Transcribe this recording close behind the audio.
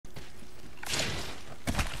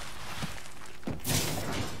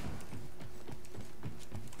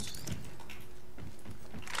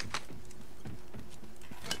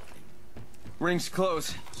Ring's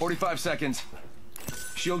close. 45 seconds.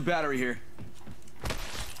 Shield battery here.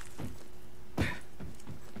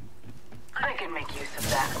 I can make use of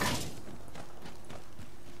that.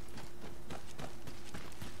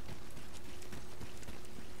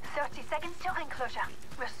 Seconds till ring closure.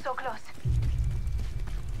 We're so close.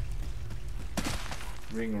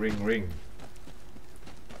 Ring, ring, ring.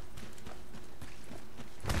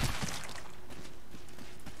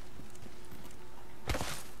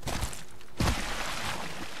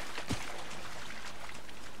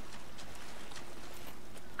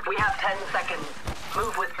 We have 10 seconds.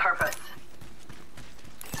 Move with purpose.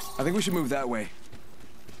 I think we should move that way.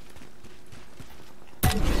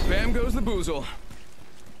 Bam goes the boozle.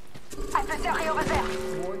 Adversary over there.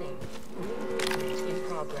 Warning. In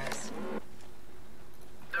progress.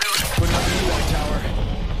 Putting up the UI tower.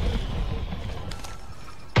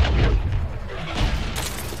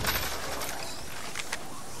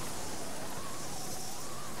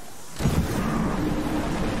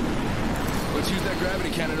 Let's use that gravity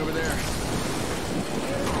cannon over there.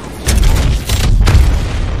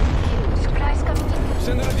 Supplies coming in.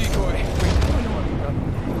 Send in a decoy.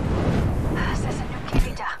 C'est un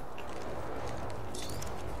nucléaire.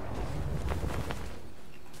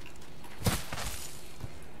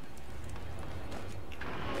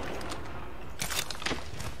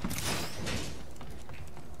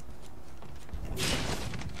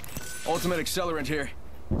 Ultimate accelerant here.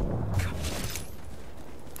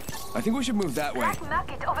 I think we should move that way. Black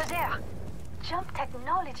market over there. Jump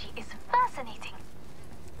technology is fascinating.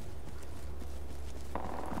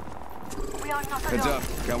 We are not Heads alone. up.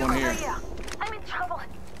 Got Look one over here. I'm in trouble.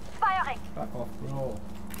 Firing. Back off, bro.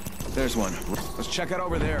 There's one. Let's check out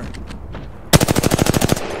over there.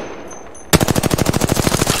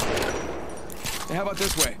 Hey, how about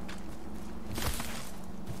this way?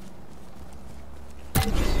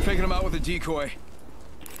 Faking him out with a decoy.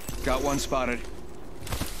 Got one spotted.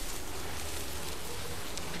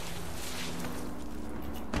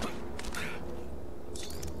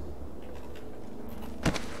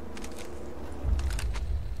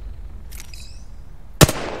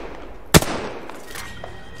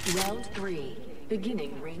 Round 3.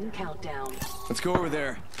 Beginning ring countdown. Let's go over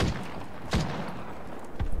there.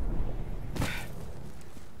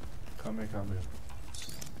 Come here, come here.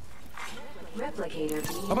 Replicator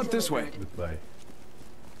being How about this way? Goodbye.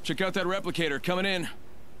 Check out that replicator coming in.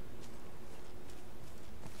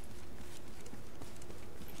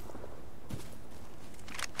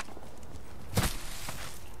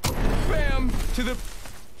 Bam! To the...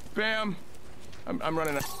 Bam! I'm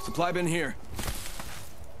running a supply bin here.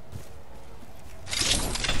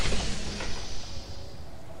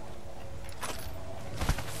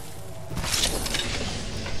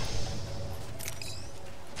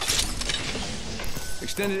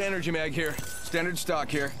 Extended energy mag here. Standard stock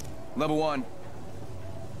here. Level 1.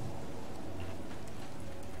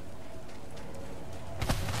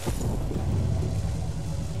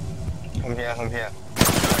 I'm here.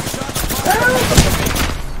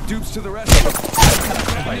 Dupes to the rest.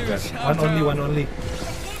 Oh my god. One only.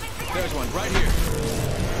 There's one, right here.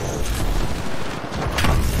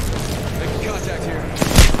 Making contact here.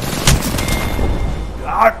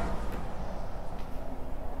 God!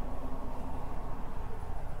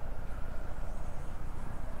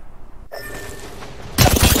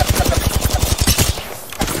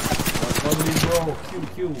 Only bro,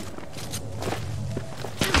 Q.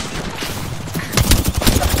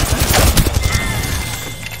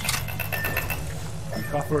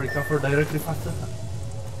 Recover directly faster.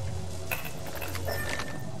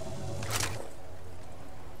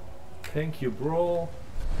 Thank you, bro.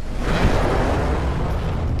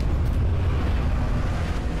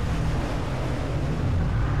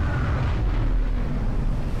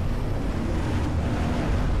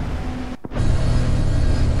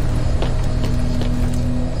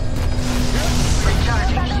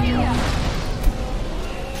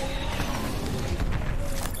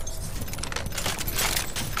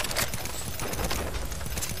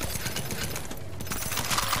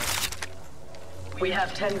 We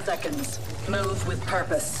have 10 seconds. Move with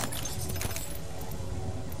purpose.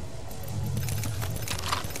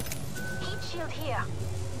 Heat shield here.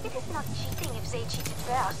 It is not cheating if they cheated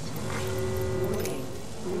first.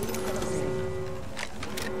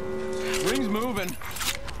 Ring's moving.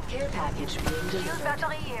 Care package being Shield delivered.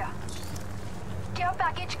 battery here. Care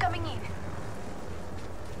package coming in.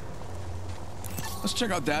 Let's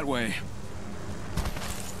check out that way.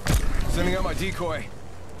 Sending out my decoy.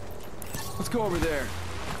 Let's go over there.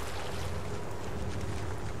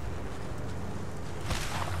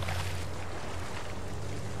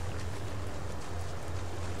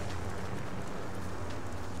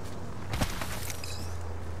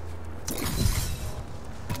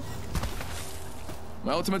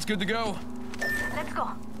 My ultimate's good to go. Let's go.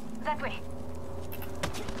 That way.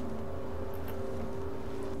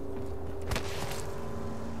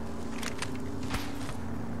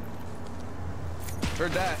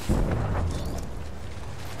 Heard that.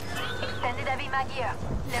 Extended heavy mag here.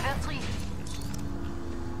 Level 3.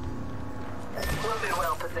 We'll be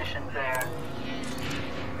well positioned there.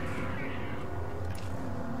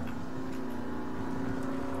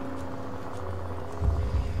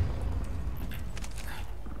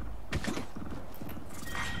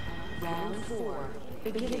 Round 4.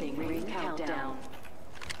 Beginning ring countdown.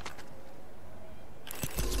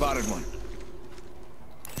 Spotted one.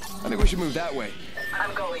 I think we should move that way.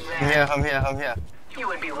 I'm going I'm there. here. I'm here. You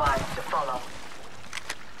would be wise to follow.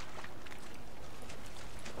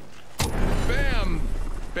 Bam!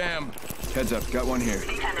 Bam. Heads up, got one here.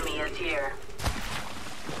 The enemy is here.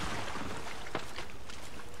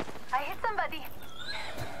 I hit somebody.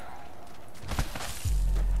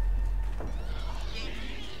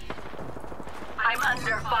 I'm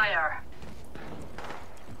under fire.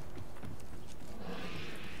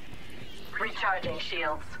 Recharging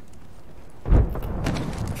shields.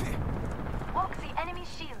 Walk the enemy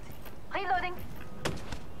shield. Reloading.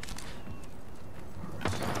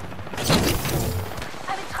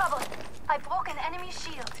 I'm in trouble. I broke an enemy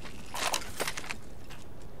shield.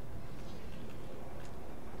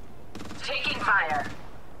 Taking fire.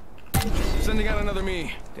 Sending out another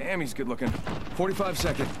me. Damn, he's good looking. 45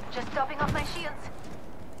 seconds. Just topping off my shields.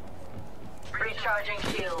 Recharging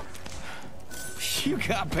shields. You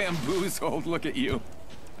got bamboozled. Look at you.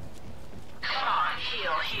 Come on,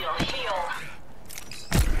 heal, heal, heal.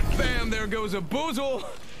 Bam, there goes a boozle.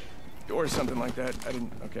 Or something like that. I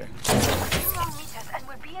didn't. Okay. 2 more meters and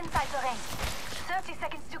we'll be inside the ring. 30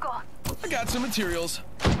 seconds to go. I got some materials.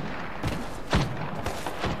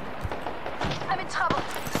 I'm in trouble.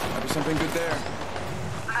 Might be something good there.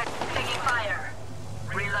 I'm taking fire.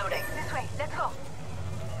 Reloading. This way. Let's go.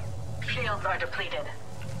 Shields are depleted.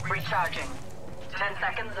 Recharging. 10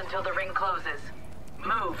 seconds until the ring closes.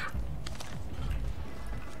 Move.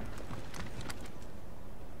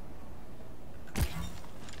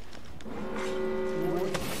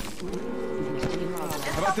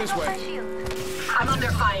 How about this Topping off my way? shields. I'm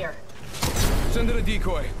under fire. Send in a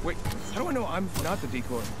decoy. Wait, how do I know I'm not the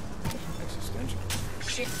decoy? Existential.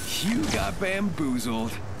 You got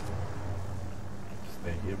bamboozled.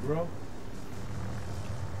 Stay here, bro.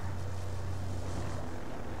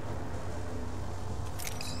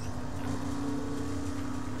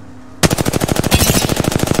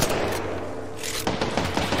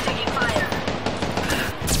 Taking fire.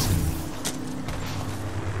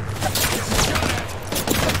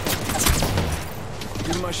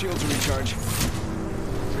 Give my shield to recharge.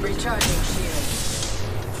 Recharging shield.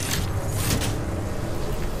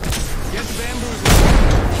 Get bamboozled.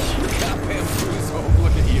 You got bamboozled.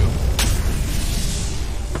 Look at you.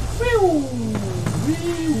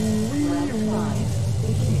 Round 5.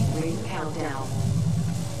 Beginning ring countdown.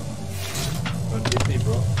 Don't hit me,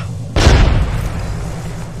 bro.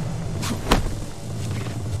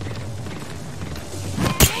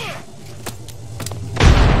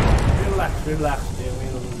 Relax, relax. They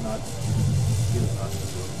will not kill us.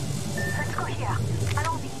 Let's go here.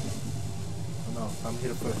 Allons-y. Oh, no, come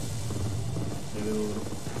here first. They will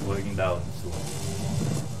going down soon.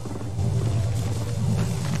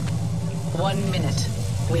 1 minute.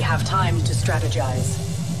 We have time to strategize.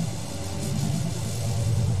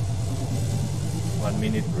 1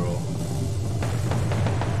 minute, bro.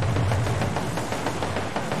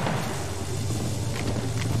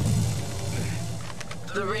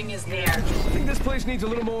 The ring is near. I think this place needs a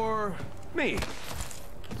little more me.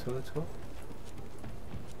 So let's go.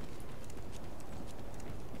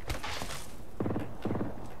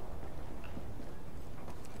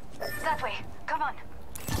 That way. Come on.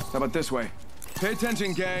 How about this way? Pay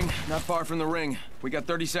attention, gang. Not far from the ring. We got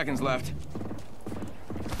 30 seconds left.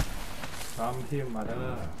 Come here,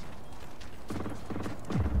 mother.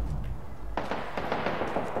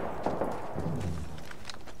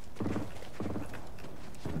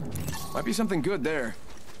 Might be something good there.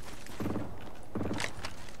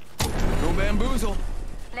 No bamboozle.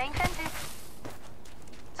 Laying fences.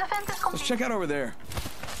 The fence is Let's complete. check out over there.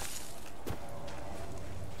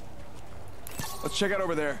 Let's check out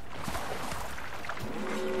over there.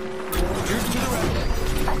 Troops to the right.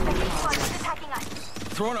 Suspect squad is attacking us.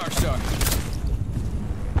 Throwing our stuff.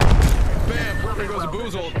 Bam! There goes a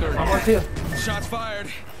boozle. I'm right here. Shots fired.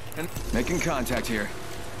 And making contact here.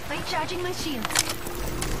 Recharging my shield.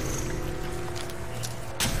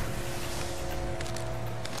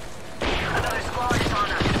 Another squad is on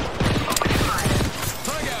us. Opening fire.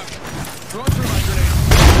 Frag out. Throwing through my grenade.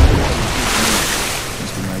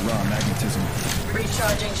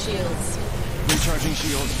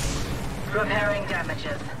 shields. Repairing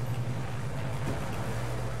damages.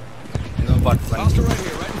 No bot one. Hostile right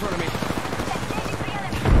here, right in front of me.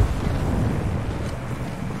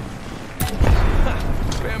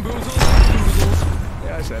 Bamboozles? Boozles.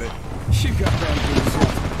 Yeah, I said it. You got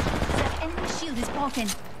bamboozled. That enemy shield is broken.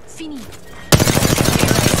 Fini.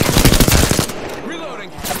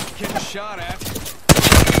 Reloading. Getting shot at.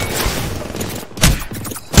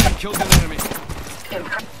 Killed an enemy.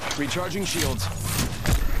 Recharging shields.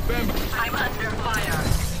 Bam. I'm under fire.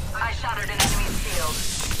 I shattered an enemy's shield.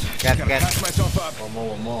 Gotta patch myself up.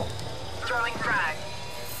 One more. Throwing frag.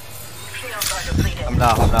 Shields are depleted. I'm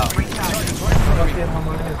down. Recharging. Target's right in front of me. Okay, I'm on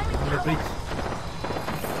the bridge.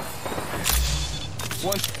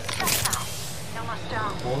 One. Almost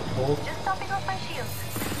down. Hold. Just topping off my shield.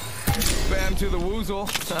 Bam to the woozle.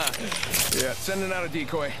 Yeah, sending out a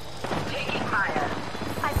decoy. Taking fire.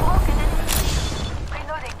 I broke an enemy shield.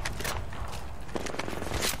 Reloading.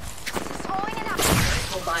 Throwing it up.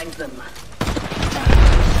 This will bind them.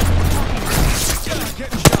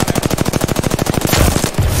 Getting shot at.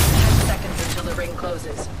 10 seconds until the ring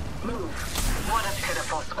closes. Move. What a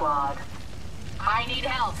pitiful squad. I need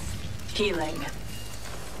help. Healing.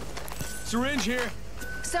 Syringe here.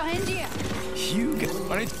 Syringe here. You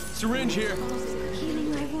got. I need syringe here.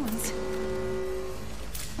 Healing my wounds.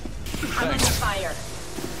 I'm under fire.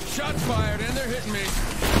 Shots fired and they're hitting me.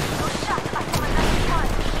 Good shot. I come on that one.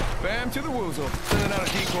 Bam to the woozle. Sending out a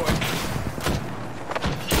decoy.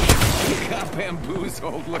 You got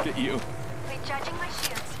bamboozled. Look at you. Recharging my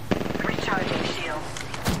shields. Recharging shield.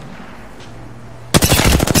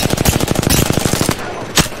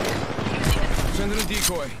 Sending a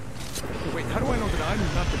decoy. Wait, how do I know that I'm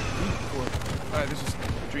not the decoy? Alright, this is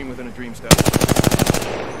dream within a dream stuff.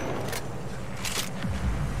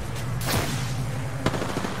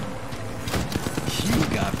 You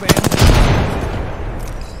got bamboozled.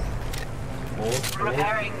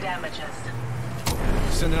 Repairing damages.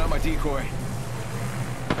 Sending out my decoy.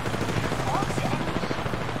 Broke the enemy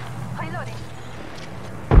shield. Reloading.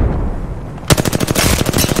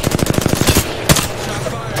 Shot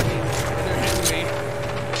fired. And they're hitting me.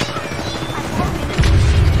 I broke an enemy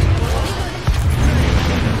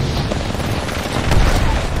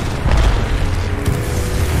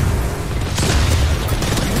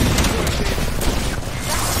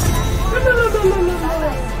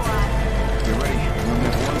Get ready. We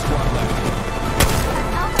have one squad left.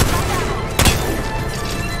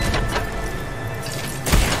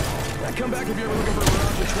 Come back if you're ever looking for a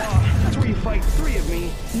round of trois. That's where you fight 3 of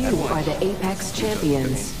me. You at once. are the Apex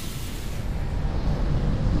Champions.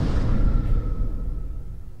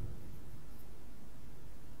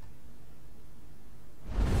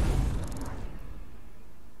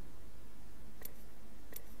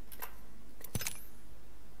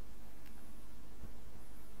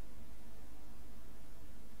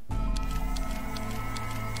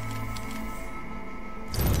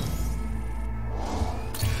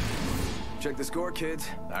 Check the score, kids.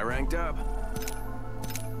 I ranked up.